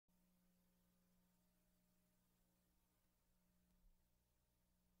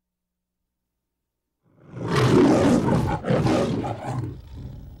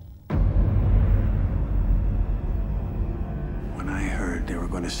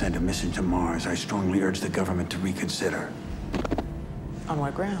going to send a mission to Mars, I strongly urge the government to reconsider. On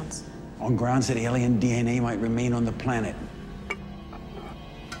what grounds? On grounds that alien DNA might remain on the planet.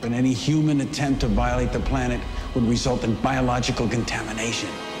 But any human attempt to violate the planet would result in biological contamination.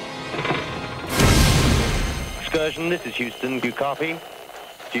 Excursion, this is Houston. Do you copy?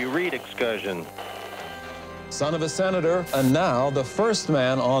 Do you read Excursion? Son of a senator, and now the first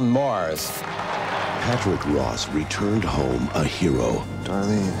man on Mars. Patrick Ross returned home a hero.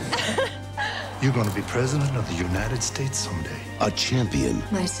 Darlene, you're going to be president of the United States someday. A champion.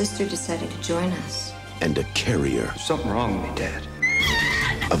 My sister decided to join us. And a carrier. Something wrong with me, Dad.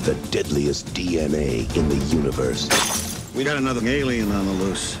 Of the deadliest DNA in the universe. We got another alien on the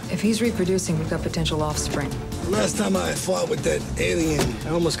loose. If he's reproducing, we've got potential offspring. Last time I fought with that alien,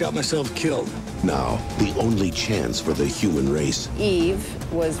 I almost got myself killed. Now, the only chance for the human race.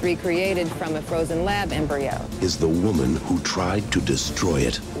 Eve was recreated from a frozen lab embryo. Is the woman who tried to destroy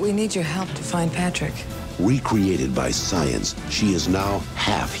it. We need your help to find Patrick. Recreated by science, she is now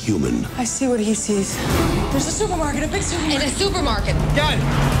half human. I see what he sees. There's a supermarket, a big supermarket. In a supermarket. Got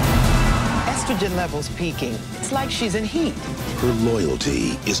it. Estrogen levels peaking. It's like she's in heat. Her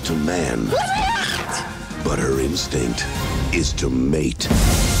loyalty is to man. But her instinct is to mate.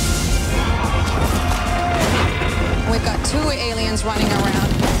 We've got two aliens running around.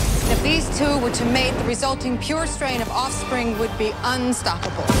 If these two were to mate, the resulting pure strain of offspring would be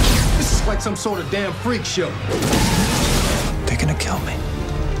unstoppable. This is like some sort of damn freak show. They're gonna kill me.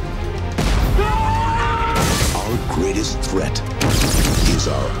 Our greatest threat is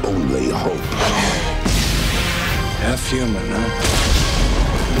our only hope. Half human, huh?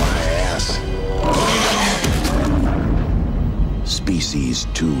 My ass. Species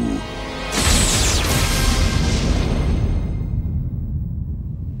 2.